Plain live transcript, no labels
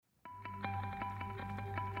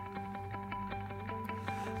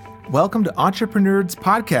Welcome to Entreprenerds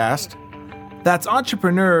Podcast. That's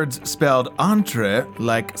Entreprenerds spelled entre,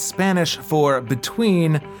 like Spanish for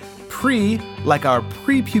between, pre, like our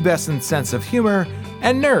prepubescent sense of humor,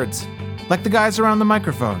 and nerds, like the guys around the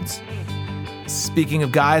microphones. Speaking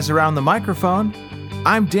of guys around the microphone,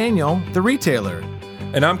 I'm Daniel, the retailer.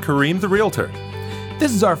 And I'm Kareem, the realtor.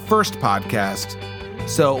 This is our first podcast,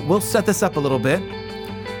 so we'll set this up a little bit.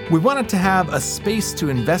 We wanted to have a space to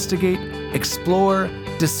investigate, explore,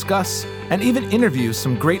 discuss, and even interview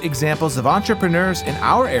some great examples of entrepreneurs in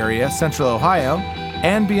our area, Central Ohio,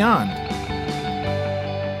 and beyond.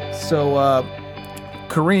 So,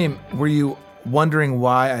 Kareem, were you wondering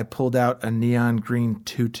why I pulled out a neon green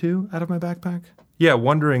tutu out of my backpack? Yeah,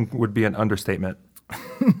 wondering would be an understatement.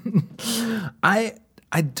 I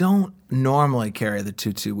don't normally carry the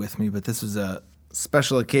tutu with me, but this was a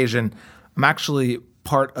special occasion. I'm actually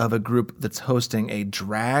part of a group that's hosting a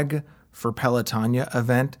Drag for Pelotonia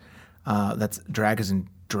event. That's drag as in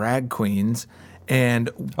drag queens. And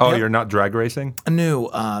you're not drag racing? No,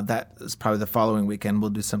 that is probably the following weekend. We'll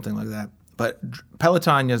do something like that. But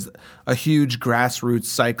Pelotonia is a huge grassroots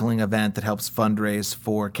cycling event that helps fundraise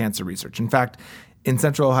for cancer research. In fact, in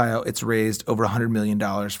Central Ohio, it's raised over $100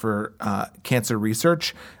 million for cancer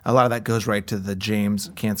research. A lot of that goes right to the James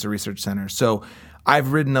Cancer Research Center. So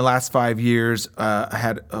I've ridden the last 5 years. I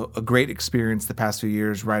had a great experience the past few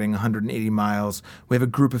years riding 180 miles. We have a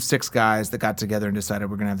group of 6 guys that got together and decided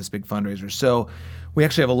we're going to have this big fundraiser. So we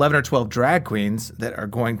actually have 11 or 12 drag queens that are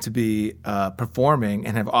going to be performing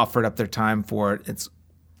and have offered up their time for it. It's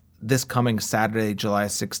this coming Saturday, July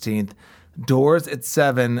 16th. Doors at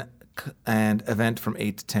 7 and event from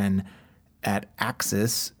 8 to 10 at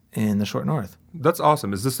Axis in the Short North. That's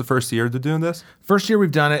awesome. Is this the first year they're doing this? First year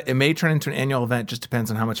we've done it. It may turn into an annual event. Just depends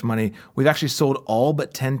on how much money. We've actually sold all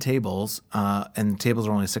but 10 tables, and the tables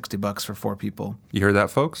are only $60 for 4 people. You hear that,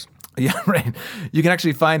 folks? Yeah, right. You can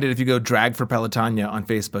actually find it if you go Drag for Pelotonia on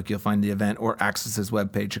Facebook. You'll find the event, or Axis's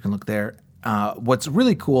webpage. You can look there. What's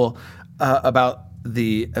really cool about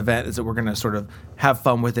the event is that we're going to sort of have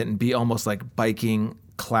fun with it and be almost like biking,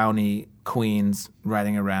 clowny queens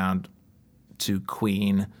riding around to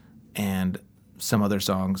Queen and some other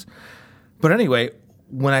songs. But anyway,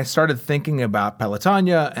 when I started thinking about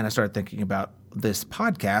Pelotonia and I started thinking about this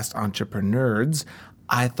podcast, Entreprenerds,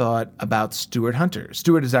 I thought about Stuart Hunter.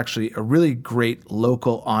 Stuart is actually a really great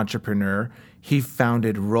local entrepreneur. He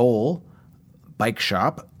founded Roll Bike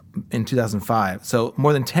Shop in 2005. So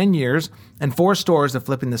more than 10 years and 4 stores of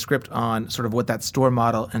flipping the script on sort of what that store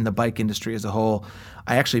model and the bike industry as a whole.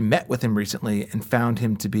 I actually met with him recently and found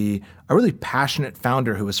him to be a really passionate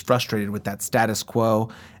founder who was frustrated with that status quo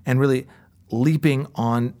and really leaping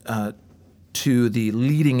on to the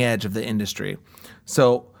leading edge of the industry.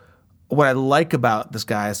 So what I like about this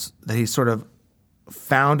guy is that he sort of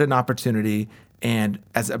found an opportunity, and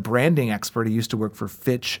as a branding expert, he used to work for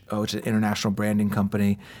Fitch, which is an international branding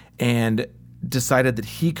company, and decided that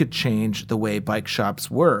he could change the way bike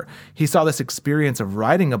shops were. He saw this experience of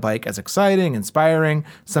riding a bike as exciting, inspiring.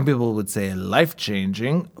 Some people would say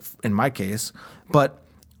life-changing, in my case, but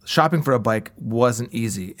shopping for a bike wasn't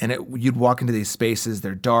easy. And you'd walk into these spaces,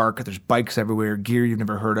 they're dark, there's bikes everywhere, gear you've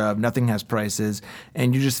never heard of, nothing has prices,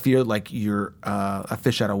 and you just feel like you're a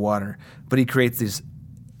fish out of water. But he creates these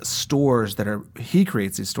stores that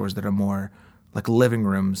are more like living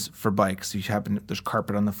rooms for bikes. There's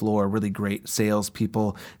carpet on the floor, really great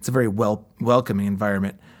salespeople. It's a very welcoming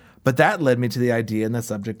environment. But that led me to the idea and the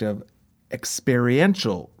subject of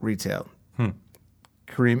experiential retail.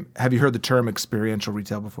 Kareem, have you heard the term experiential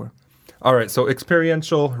retail before? All right, so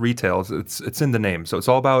experiential retail, it's in the name. So it's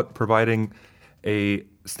all about providing a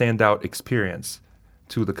standout experience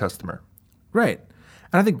to the customer. Right.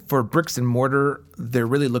 And I think for bricks and mortar, they're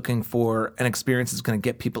really looking for an experience that's going to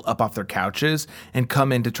get people up off their couches and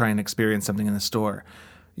come in to try and experience something in the store.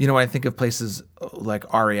 You know, I think of places like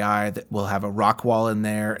REI that will have a rock wall in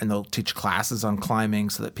there and they'll teach classes on climbing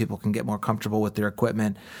so that people can get more comfortable with their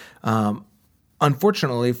equipment.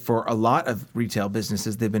 Unfortunately, for a lot of retail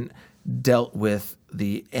businesses, they've been dealt with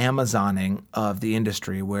the Amazoning of the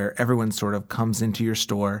industry, where everyone sort of comes into your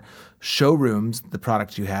store, showrooms the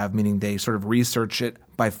product you have, meaning they sort of research it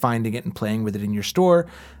by finding it and playing with it in your store,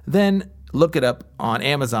 then look it up on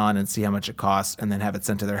Amazon and see how much it costs, and then have it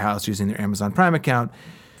sent to their house using their Amazon Prime account.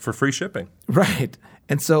 For free shipping. Right.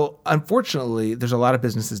 And so, unfortunately, there's a lot of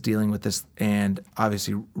businesses dealing with this, and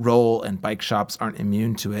obviously Roll and bike shops aren't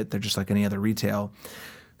immune to it. They're just like any other retail.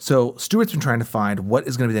 So Stuart's been trying to find what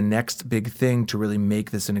is going to be the next big thing to really make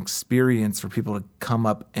this an experience for people to come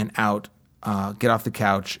up and out, get off the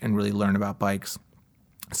couch, and really learn about bikes.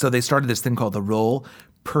 So they started this thing called the Roll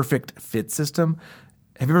Perfect Fit System.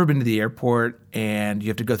 have you ever been to the airport and you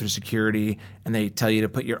have to go through security and they tell you to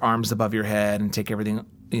put your arms above your head and take everything,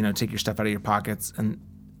 take your stuff out of your pockets? And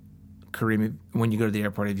Kareem, when you go to the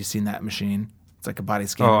airport, have you seen that machine? It's like a body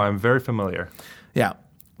scanner. Oh, I'm very familiar. Yeah.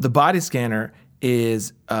 The body scanner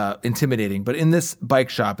is intimidating, but in this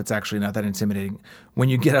bike shop, it's actually not that intimidating. When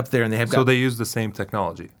you get up there and So they use the same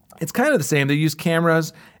technology. It's kind of the same. They use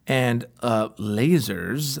cameras and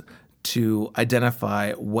lasers to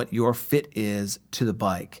identify what your fit is to the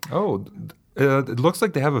bike. Oh, it looks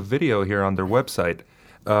like they have a video here on their website.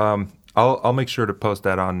 I'll make sure to post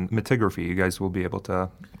that on Metigraphy. You guys will be able to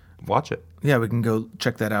watch it. Yeah, we can go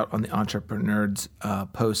check that out on the entreprenerds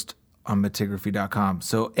post on metigraphy.com.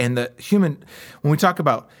 So, and when we talk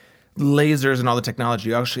about lasers and all the technology,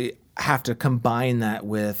 you actually have to combine that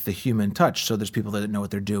with the human touch. So there's people that know what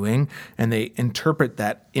they're doing and they interpret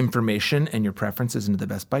that information and your preferences into the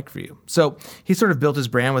best bike for you. So he sort of built his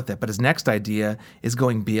brand with it, but his next idea is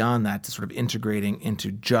going beyond that to sort of integrating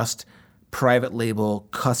into just private label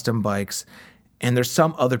custom bikes. And there's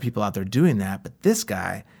some other people out there doing that, but this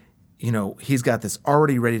guy, he's got this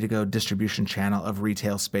already ready to go distribution channel of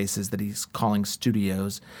retail spaces that he's calling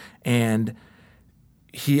studios. And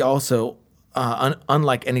he also,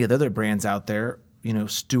 unlike any of the other brands out there,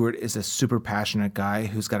 Stuart is a super passionate guy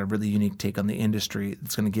who's got a really unique take on the industry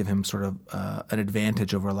that's going to give him sort of an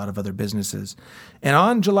advantage over a lot of other businesses. And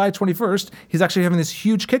on July 21st, he's actually having this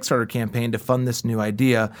huge Kickstarter campaign to fund this new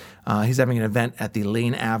idea. He's having an event at the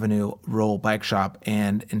Lane Avenue Roll Bike Shop.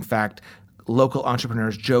 And in fact, local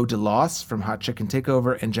entrepreneurs Joe DeLoss from Hot Chicken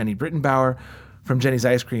Takeover and Jenny Brittenbauer from Jenny's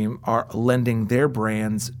Ice Cream are lending their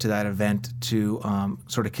brands to that event to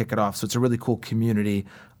sort of kick it off. So it's a really cool community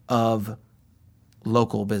of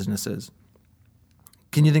local businesses.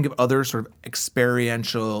 Can you think of other sort of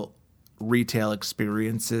experiential retail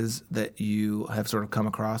experiences that you have sort of come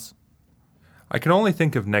across? I can only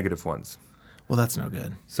think of negative ones. Well, that's no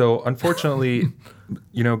good. So unfortunately,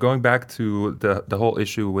 going back to the whole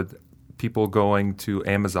issue with people going to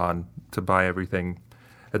Amazon to buy everything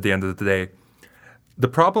at the end of the day, the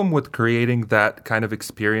problem with creating that kind of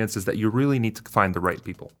experience is that you really need to find the right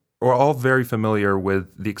people. We're all very familiar with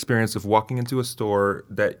the experience of walking into a store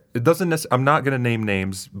that it doesn't. I'm not going to name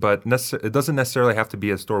names, but it doesn't necessarily have to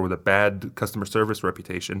be a store with a bad customer service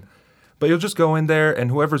reputation. But you'll just go in there,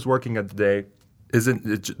 and whoever's working at the day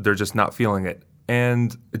they're just not feeling it.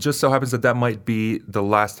 And it just so happens that might be the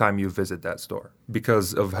last time you visit that store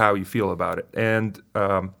because of how you feel about it. And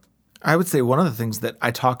I would say one of the things that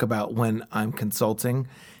I talk about when I'm consulting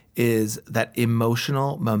is that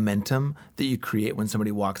emotional momentum that you create when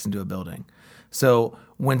somebody walks into a building. So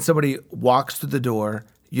when somebody walks through the door,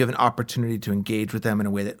 you have an opportunity to engage with them in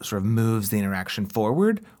a way that sort of moves the interaction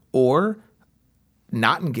forward, or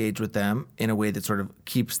not engage with them in a way that sort of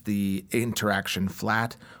keeps the interaction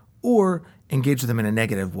flat, or engage with them in a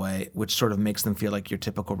negative way, which sort of makes them feel like your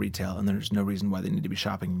typical retail and there's no reason why they need to be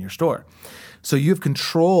shopping in your store. So you have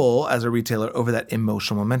control as a retailer over that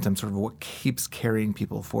emotional momentum, sort of what keeps carrying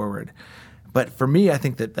people forward. But for me, I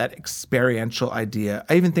think that experiential idea,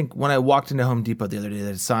 I even think when I walked into Home Depot the other day, there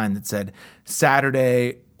was a sign that said,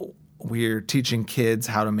 Saturday, we're teaching kids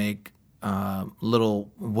how to make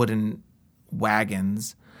little wooden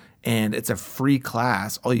wagons. And it's a free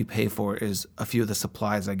class. All you pay for is a few of the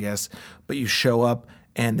supplies, I guess. But you show up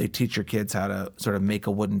and they teach your kids how to sort of make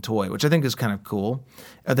a wooden toy, which I think is kind of cool.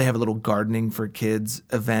 They have a little gardening for kids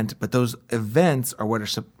event, but those events are what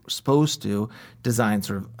are supposed to design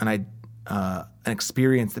sort of an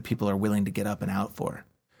experience that people are willing to get up and out for.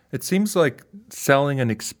 It seems like selling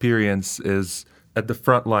an experience is at the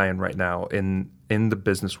front line right now in the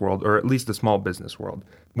business world, or at least the small business world.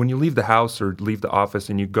 When you leave the house or leave the office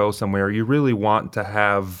and you go somewhere, you really want to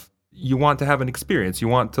have an experience. You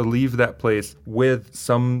want to leave that place with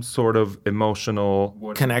some sort of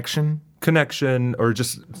emotional connection, or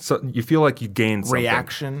just you feel like you gained something.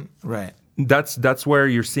 Reaction, right. That's where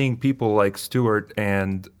you're seeing people like Stuart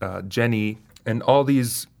and Jenny and all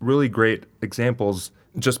these really great examples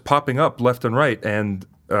just popping up left and right. And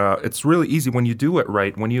it's really easy when you do it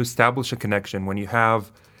right, when you establish a connection, when you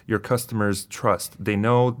have your customers' trust. They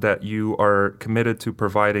know that you are committed to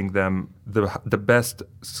providing them the best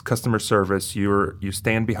customer service. You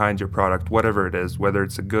stand behind your product, whatever it is, whether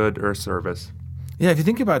it's a good or a service. Yeah, if you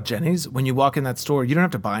think about Jenny's, when you walk in that store, you don't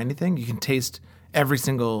have to buy anything. You can taste every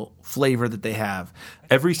single flavor that they have.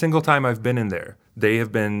 Every single time I've been in there, they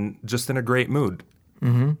have been just in a great mood.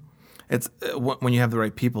 Mm-hmm. It's when you have the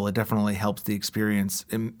right people, it definitely helps the experience.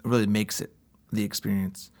 It really makes it the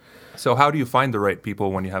experience. So how do you find the right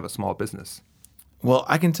people when you have a small business? Well,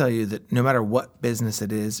 I can tell you that no matter what business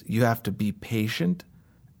it is, you have to be patient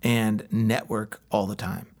and network all the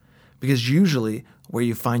time. Because usually where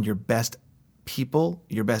you find your best people,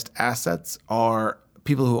 your best assets are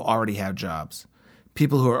people who already have jobs,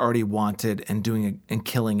 people who are already wanted and doing it and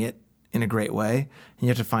killing it in a great way. And you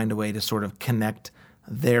have to find a way to sort of connect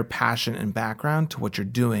their passion and background to what you're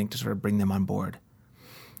doing to sort of bring them on board.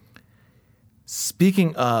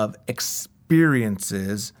 Speaking of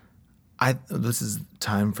experiences, this is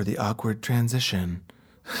time for the awkward transition.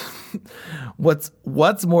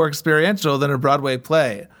 What's more experiential than a Broadway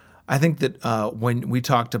play? I think that when we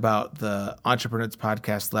talked about the Entreprenerds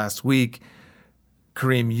podcast last week,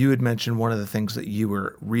 Kareem, you had mentioned one of the things that you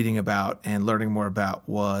were reading about and learning more about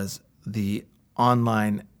was the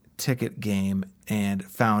online ticket game, and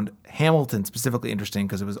found Hamilton specifically interesting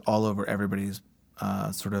because it was all over everybody's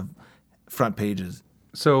sort of front pages.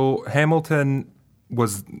 So Hamilton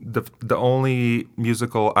was the only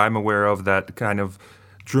musical I'm aware of that kind of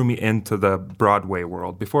drew me into the Broadway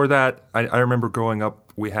world. Before that, I remember growing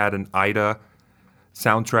up, we had an Ida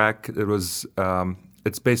soundtrack. It was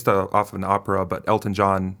it's based off of an opera, but Elton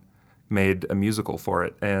John made a musical for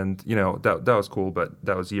it, and that was cool, but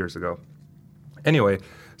that was years ago. Anyway,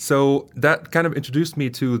 so that kind of introduced me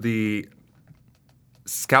to the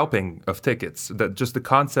scalping of tickets, that just the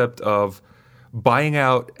concept of buying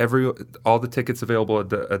out all the tickets available at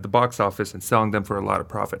the box office and selling them for a lot of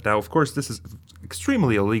profit. Now, of course, this is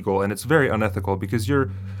extremely illegal and it's very unethical because you're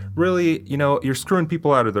really, you're screwing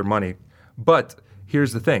people out of their money. But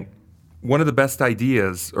here's the thing. One of the best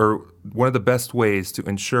ideas or one of the best ways to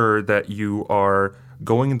ensure that you are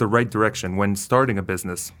going in the right direction when starting a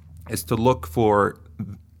business is to look for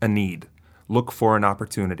a need. Look for an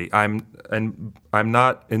opportunity. I'm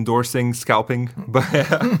not endorsing scalping, but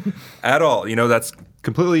at all. That's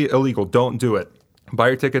completely illegal. Don't do it. Buy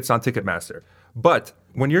your tickets on Ticketmaster. But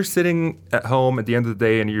when you're sitting at home at the end of the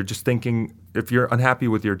day and you're just thinking, if you're unhappy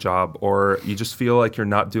with your job or you just feel like you're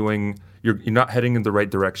not heading in the right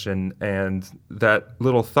direction, and that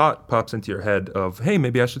little thought pops into your head of, hey,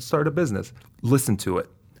 maybe I should start a business. Listen to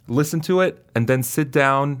it, and then sit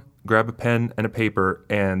down, grab a pen and a paper,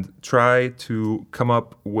 and try to come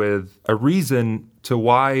up with a reason to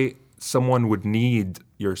why someone would need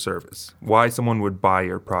your service, why someone would buy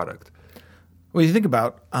your product. Well, you think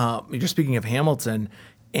about, you're speaking of Hamilton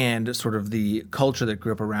and sort of the culture that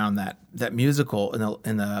grew up around that musical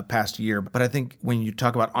in the past year. But I think when you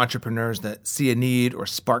talk about entrepreneurs that see a need or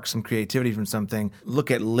spark some creativity from something,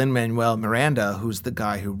 look at Lin-Manuel Miranda, who's the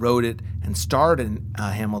guy who wrote it and starred in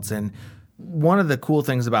Hamilton. One of the cool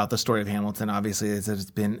things about the story of Hamilton, obviously, is that it's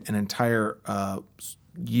been an entire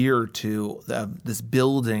year or two of this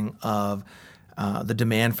building of the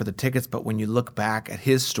demand for the tickets. But when you look back at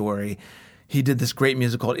his story, he did this great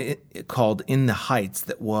musical called In the Heights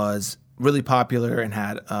that was really popular and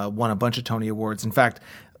had won a bunch of Tony Awards. In fact,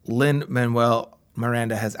 Lin-Manuel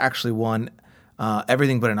Miranda has actually won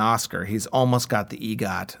everything but an Oscar. He's almost got the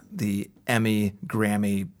EGOT, the Emmy,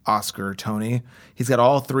 Grammy, Oscar, Tony. He's got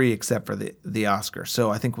all three except for the Oscar.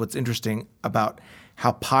 So I think what's interesting about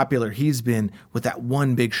how popular he's been with that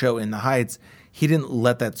one big show In the Heights, he didn't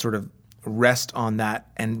let that sort of rest on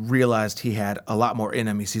that and realized he had a lot more in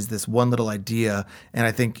him. He sees this one little idea, and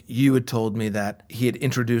I think you had told me that he had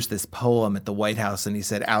introduced this poem at the White House, and he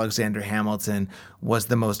said Alexander Hamilton was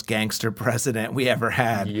the most gangster president we ever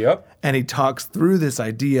had. Yep. And he talks through this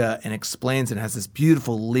idea and explains and has this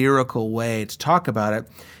beautiful lyrical way to talk about it,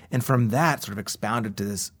 and from that sort of expounded to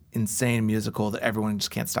this insane musical that everyone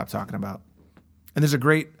just can't stop talking about. And there's a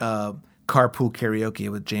great carpool karaoke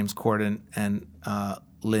with James Corden and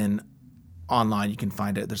Lynn online. You can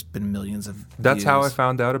find it. There's been millions of That's views. how I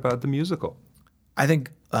found out about the musical. I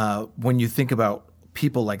think when you think about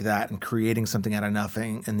people like that and creating something out of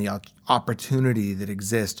nothing and the opportunity that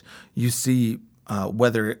exists, you see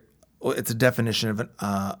whether it's a definition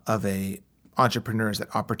of a entrepreneur is that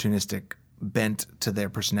opportunistic bent to their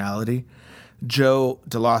personality. Joe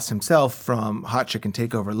DeLoss himself from Hot Chicken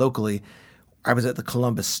Takeover locally, I was at the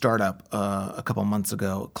Columbus Startup a couple months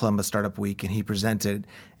ago, Columbus Startup Week, and he presented,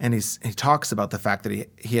 and he talks about the fact that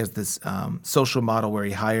he has this social model where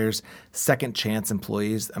he hires second chance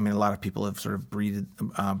employees. I mean, a lot of people have sort of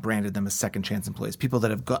branded them as second chance employees, people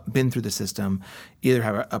that have been through the system, either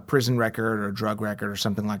have a prison record or a drug record or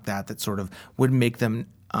something like that sort of would make them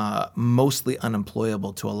mostly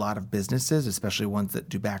unemployable to a lot of businesses, especially ones that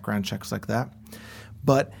do background checks like that.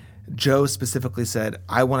 But Joe specifically said,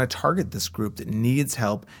 I want to target this group that needs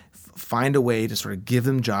help, find a way to sort of give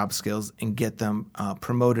them job skills and get them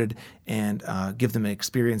promoted and give them an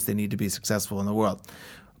experience they need to be successful in the world.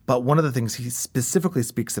 But one of the things he specifically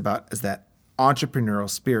speaks about is that entrepreneurial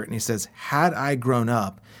spirit. And he says, had I grown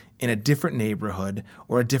up in a different neighborhood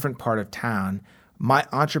or a different part of town, my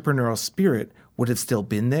entrepreneurial spirit would have still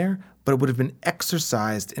been there, but it would have been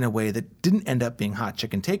exercised in a way that didn't end up being hot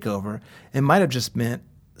chicken takeover. It might have just meant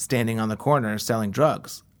standing on the corner selling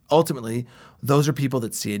drugs. Ultimately, those are people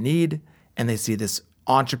that see a need and they see this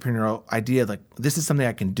entrepreneurial idea like, this is something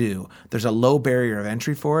I can do. There's a low barrier of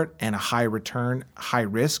entry for it and a high return, high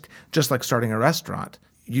risk, just like starting a restaurant.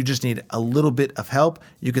 You just need a little bit of help.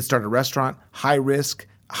 You could start a restaurant, high risk,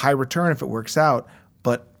 high return if it works out.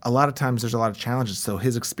 But a lot of times there's a lot of challenges. So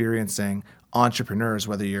his experience saying entrepreneurs,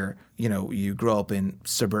 whether you grow up in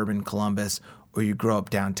suburban Columbus or you grow up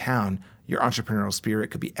downtown, your entrepreneurial spirit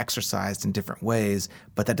could be exercised in different ways,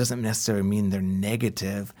 but that doesn't necessarily mean they're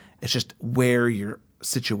negative. It's just where your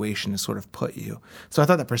situation has sort of put you. So I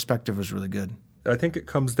thought that perspective was really good. I think it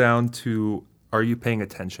comes down to, are you paying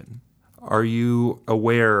attention? Are you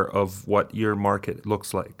aware of what your market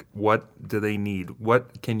looks like? What do they need?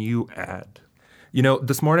 What can you add?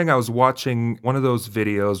 This morning I was watching one of those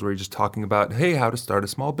videos where you're just talking about, hey, how to start a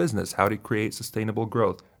small business, how to create sustainable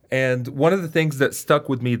growth. And one of the things that stuck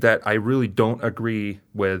with me that I really don't agree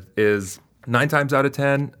with is 9 times out of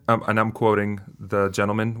 10, and I'm quoting the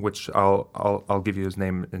gentleman, which I'll give you his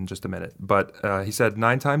name in just a minute. But he said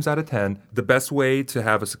 9 times out of 10, the best way to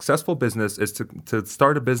have a successful business is to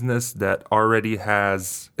start a business that already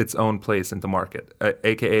has its own place in the market,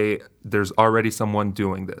 aka there's already someone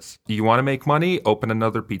doing this. You want to make money? Open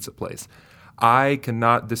another pizza place. I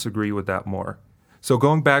cannot disagree with that more. So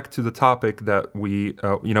going back to the topic that we,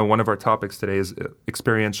 one of our topics today is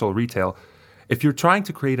experiential retail. If you're trying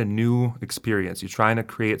to create a new experience, you're trying to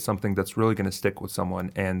create something that's really going to stick with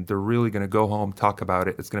someone and they're really going to go home, talk about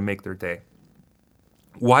it, it's going to make their day.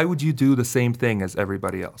 Why would you do the same thing as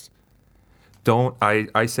everybody else? Don't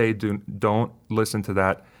listen to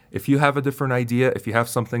that. If you have a different idea, if you have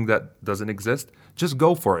something that doesn't exist, just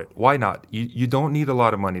go for it. Why not? You don't need a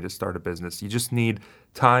lot of money to start a business. You just need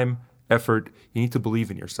time, effort. You need to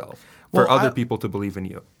believe in yourself for other people to believe in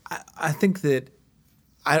you. I think that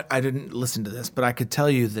I didn't listen to this, but I could tell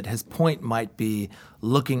you that his point might be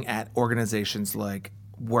looking at organizations like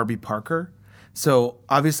Warby Parker. So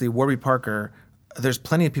obviously Warby Parker, there's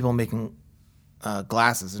plenty of people making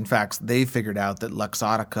glasses. In fact, they figured out that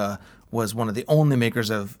Luxottica was one of the only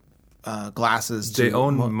makers of glasses. They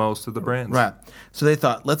own most of the brands. Right. So they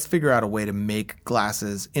thought, let's figure out a way to make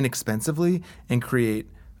glasses inexpensively and create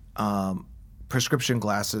prescription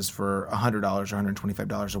glasses for $100 or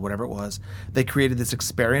 $125 or whatever it was. They created this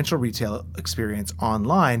experiential retail experience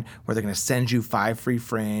online where they're going to send you 5 free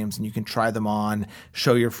frames and you can try them on,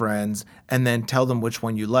 show your friends, and then tell them which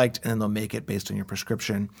one you liked, and then they'll make it based on your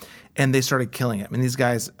prescription. And they started killing it. I mean, these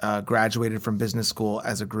guys graduated from business school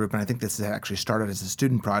as a group, and I think this had actually started as a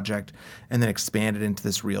student project and then expanded into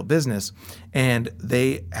this real business. And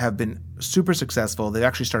they have been super successful. They've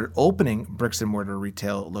actually started opening bricks and mortar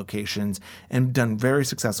retail locations and done very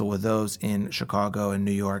successful with those in Chicago and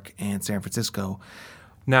New York and San Francisco.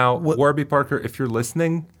 Now, Warby Parker, if you're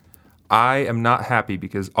listening, I am not happy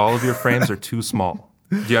because all of your frames are too small.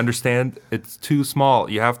 Do you understand? It's too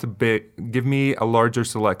small. You have to give me a larger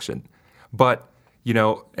selection. But,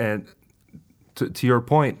 and to your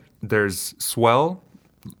point, there's Swell,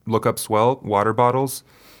 look up Swell, water bottles,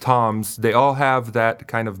 Tom's. They all have that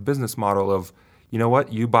kind of business model of, you know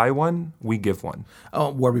what, you buy one, we give one.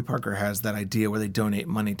 Oh, Warby Parker has that idea where they donate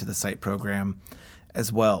money to the site program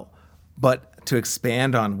as well. But to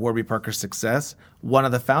expand on Warby Parker's success, one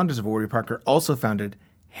of the founders of Warby Parker also founded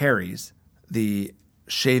Harry's, the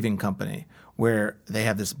shaving company, where they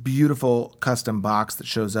have this beautiful custom box that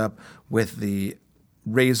shows up with the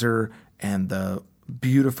razor and the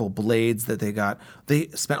beautiful blades that they got. They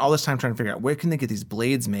spent all this time trying to figure out where can they get these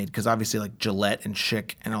blades made, because obviously like Gillette and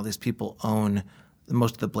Schick and all these people own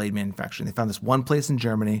most of the blade manufacturing. They found this one place in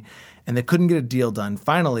Germany and they couldn't get a deal done.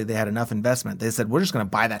 Finally, they had enough investment. They said, we're just going to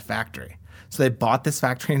buy that factory. So they bought this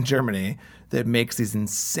factory in Germany that makes these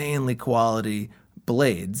insanely quality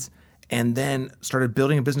blades and then started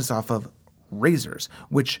building a business off of razors,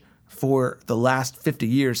 which for the last 50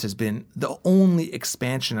 years has been the only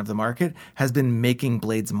expansion of the market, has been making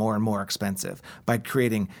blades more and more expensive by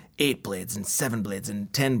creating 8 blades and 7 blades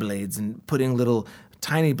and 10 blades and putting little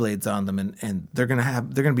tiny blades on them, and they're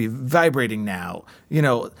gonna be vibrating now.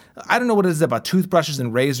 I don't know what it is about toothbrushes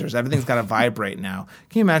and razors. Everything's got to vibrate now.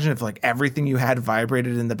 Can you imagine if like everything you had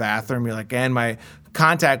vibrated in the bathroom? You're like, and my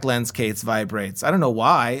contact lens case vibrates. I don't know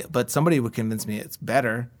why, but somebody would convince me it's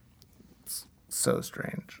better. It's so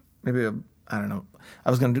strange. Maybe I don't know. I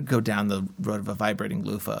was going to go down the road of a vibrating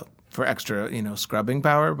loofah for extra, scrubbing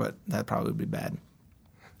power, but that probably would be bad.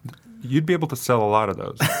 You'd be able to sell a lot of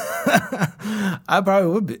those. I probably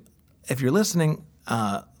would be. if you're listening,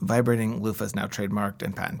 vibrating loofah is now trademarked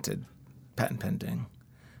and patent pending.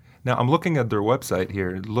 Now I'm looking at their website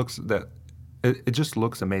here. It just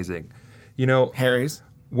looks amazing. You know, Harry's.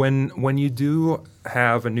 When you do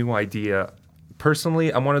have a new idea,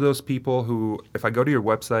 personally, I'm one of those people who, if I go to your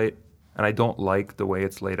website and I don't like the way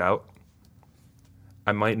it's laid out,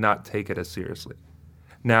 I might not take it as seriously.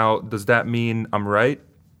 Now, does that mean I'm right?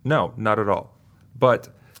 No, not at all. But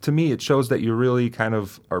to me, it shows that you really kind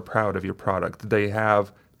of are proud of your product.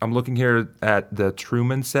 I'm looking here at the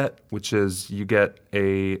Truman set, which is you get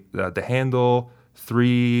the handle,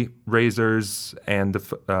 3 razors, and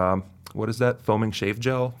what is that? Foaming shave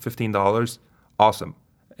gel, $15. Awesome.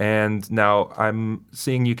 And now I'm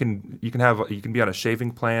seeing you can be on a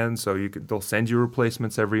shaving plan, so they'll send you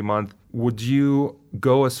replacements every month. Would you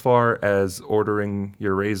go as far as ordering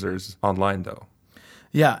your razors online though?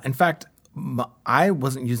 Yeah. In fact, I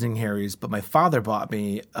wasn't using Harry's, but my father bought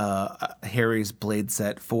me a Harry's blade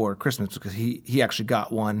set for Christmas because he actually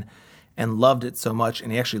got one and loved it so much,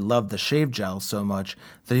 and he actually loved the shave gel so much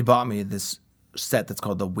that he bought me this set that's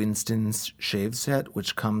called the Winston's Shave Set,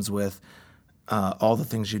 which comes with all the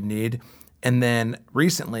things you'd need. And then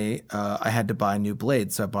recently, I had to buy new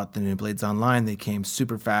blades. So I bought the new blades online. They came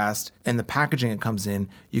super fast. And the packaging it comes in,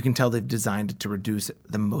 you can tell they've designed it to reduce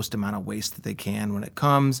the most amount of waste that they can when it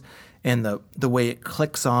comes. And the way it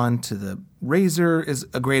clicks on to the razor is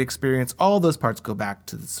a great experience. All those parts go back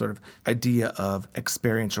to the sort of idea of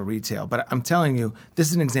experiential retail. But I'm telling you, this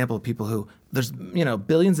is an example of people who, there's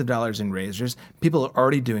billions of dollars in razors. People are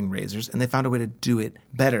already doing razors, and they found a way to do it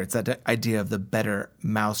better. It's that idea of the better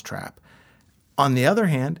mousetrap. On the other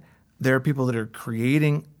hand, there are people that are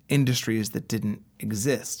creating industries that didn't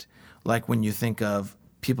exist. Like when you think of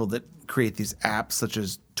people that create these apps such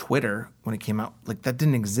as Twitter, when it came out, like that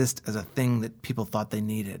didn't exist as a thing that people thought they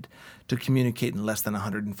needed to communicate in less than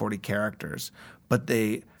 140 characters. But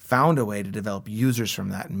they found a way to develop users from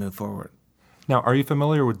that and move forward. Now, are you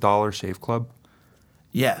familiar with Dollar Shave Club?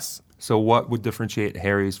 Yes. So what would differentiate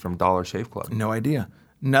Harry's from Dollar Shave Club? No idea.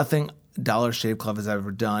 Nothing Dollar Shave Club has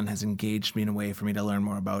ever done has engaged me in a way for me to learn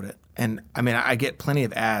more about it. And I mean, I get plenty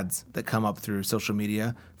of ads that come up through social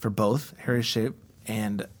media for both Harry's Shave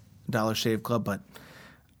and Dollar Shave Club, but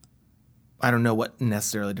I don't know what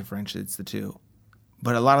necessarily differentiates the two.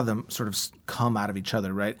 But a lot of them sort of come out of each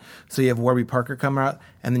other, right? So you have Warby Parker come out,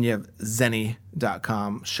 and then you have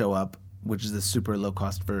Zenni.com show up, which is the super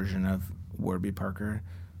low-cost version of Warby Parker.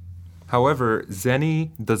 However,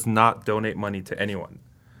 Zenni does not donate money to anyone.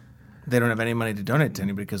 They don't have any money to donate to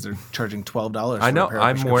anybody because they're charging $12 for I know. a pair of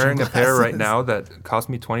I'm wearing a pair right glasses. now that cost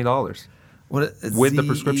me $20 What with the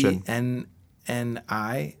prescription.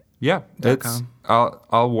 ZENNI? Yeah, .com.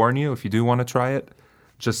 I'll warn you, if you do want to try it,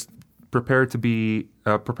 just prepare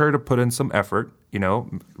to put in some effort.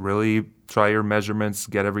 Really try your measurements,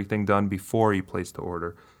 get everything done before you place the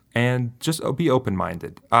order, and just be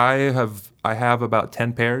open-minded. I have about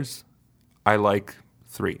 10 pairs. I like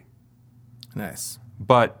 3. Nice.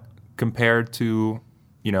 But compared to,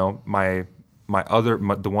 the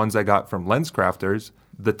ones I got from LensCrafters,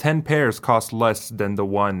 the 10 pairs cost less than the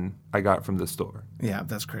one I got from the store. Yeah,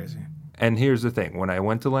 that's crazy. And here's the thing. When I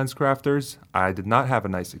went to LensCrafters, I did not have a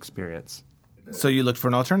nice experience. So you looked for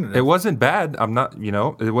an alternative. It wasn't bad.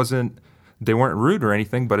 They weren't rude or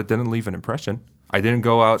anything, but it didn't leave an impression. I didn't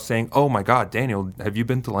go out saying, oh my God, Daniel, have you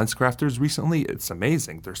been to LensCrafters recently? It's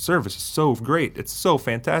amazing. Their service is so great. It's so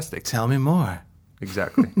fantastic. Tell me more.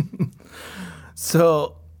 Exactly.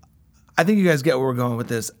 So I think you guys get where we're going with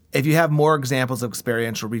this. If you have more examples of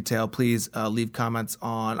experiential retail, please leave comments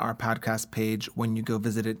on our podcast page when you go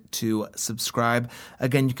visit it to subscribe.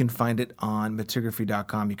 Again, you can find it on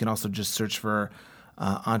metigraphy.com. You can also just search for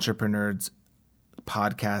entreprenerds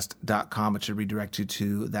podcast.com, which should redirect you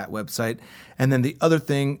to that website. And then the other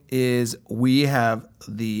thing is we have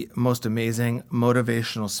the most amazing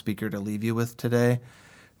motivational speaker to leave you with today.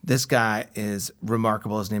 This guy is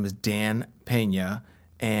remarkable. His name is Dan Pena.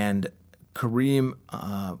 And Kareem,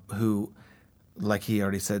 who, like he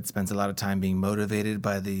already said, spends a lot of time being motivated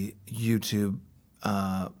by the YouTube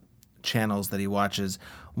channels that he watches.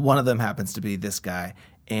 One of them happens to be this guy.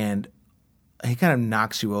 And he kind of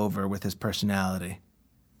knocks you over with his personality.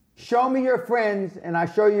 Show me your friends and I'll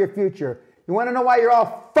show you your future. You want to know why you're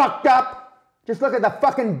all fucked up? Just look at the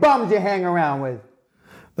fucking bums you hang around with.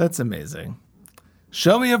 That's amazing.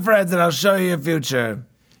 Show me your friends and I'll show you your future.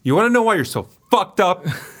 You want to know why you're so fucked up?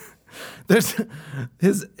 There's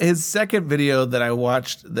his second video that I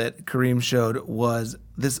watched that Kareem showed was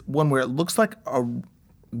this one where it looks like a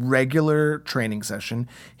regular training session.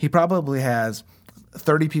 He probably has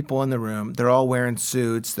 30 people in the room. They're all wearing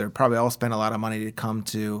suits. They're probably all spent a lot of money to come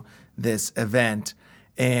to this event.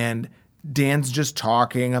 And Dan's just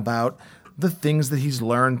talking about the things that he's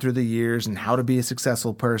learned through the years and how to be a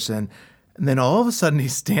successful person. And then all of a sudden he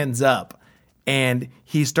stands up and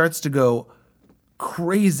he starts to go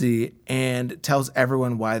crazy and tells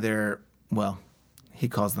everyone why they're, well, he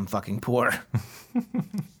calls them fucking poor.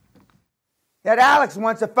 That Alex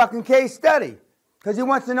wants a fucking case study because he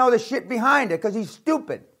wants to know the shit behind it because he's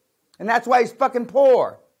stupid. And that's why he's fucking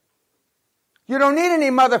poor. You don't need any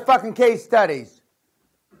motherfucking case studies.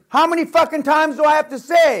 How many fucking times do I have to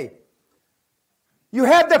say? You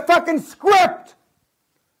have the fucking script.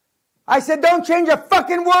 I said don't change a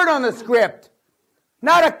fucking word on the script.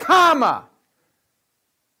 Not a comma.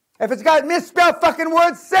 If it's got misspelled fucking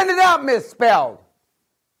words, send it out misspelled.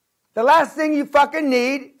 The last thing you fucking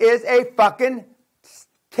need is a fucking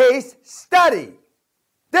case study.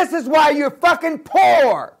 This is why you're fucking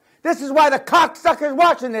poor. This is why the cocksuckers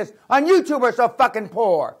watching this on YouTube are so fucking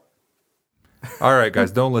poor. All right,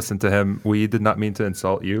 guys, don't listen to him. We did not mean to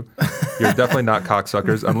insult you. You're definitely not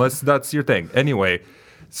cocksuckers, unless that's your thing. Anyway,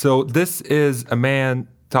 so this is a man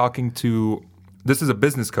talking to, this is a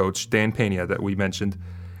business coach, Dan Pena, that we mentioned.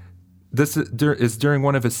 This is during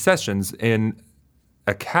one of his sessions in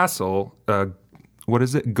a castle, what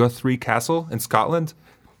is it, Guthrie Castle in Scotland.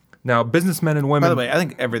 Now, businessmen and women... By the way, I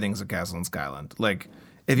think everything's a castle in Scotland. Like,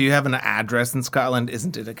 if you have an address in Scotland,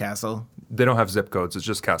 isn't it a castle? They don't have zip codes. It's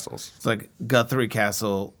just castles. It's like Guthrie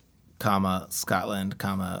Castle, comma, Scotland,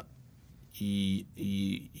 comma,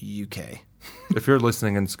 UK. If you're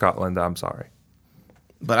listening in Scotland, I'm sorry.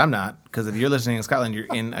 But I'm not, because if you're listening in Scotland, you're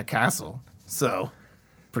in a castle. So,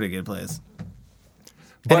 pretty good place.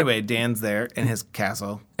 But anyway, Dan's there in his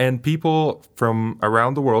castle. And people from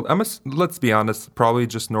around the world, let's be honest, probably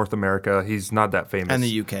just North America. He's not that famous. And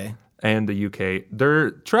the UK. And the UK.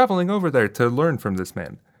 They're traveling over there to learn from this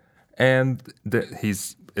man. And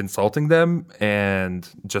he's insulting them and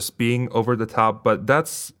just being over the top. But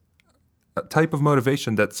that's a type of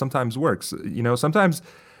motivation that sometimes works. You know, sometimes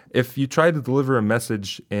if you try to deliver a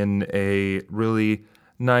message in a really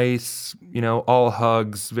nice, you know, all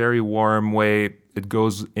hugs, very warm way, it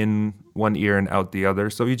goes in one ear and out the other.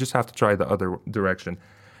 So you just have to try the other direction.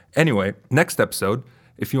 Anyway, next episode,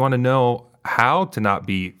 if you want to know how to not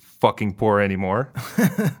be fucking poor anymore,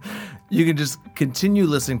 you can just continue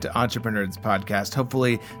listening to Entreprenerds podcast.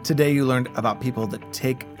 Hopefully today you learned about people that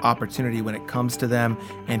take opportunity when it comes to them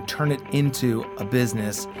and turn it into a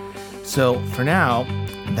business. So for now,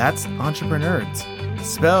 that's Entreprenerds.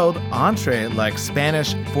 Spelled entree like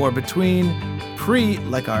Spanish for between, pre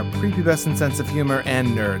like our prepubescent sense of humor, and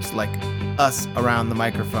nerds like us around the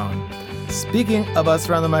microphone. Speaking of us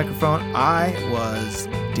around the microphone, I was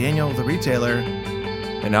Daniel the retailer.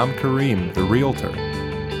 And I'm Kareem the realtor.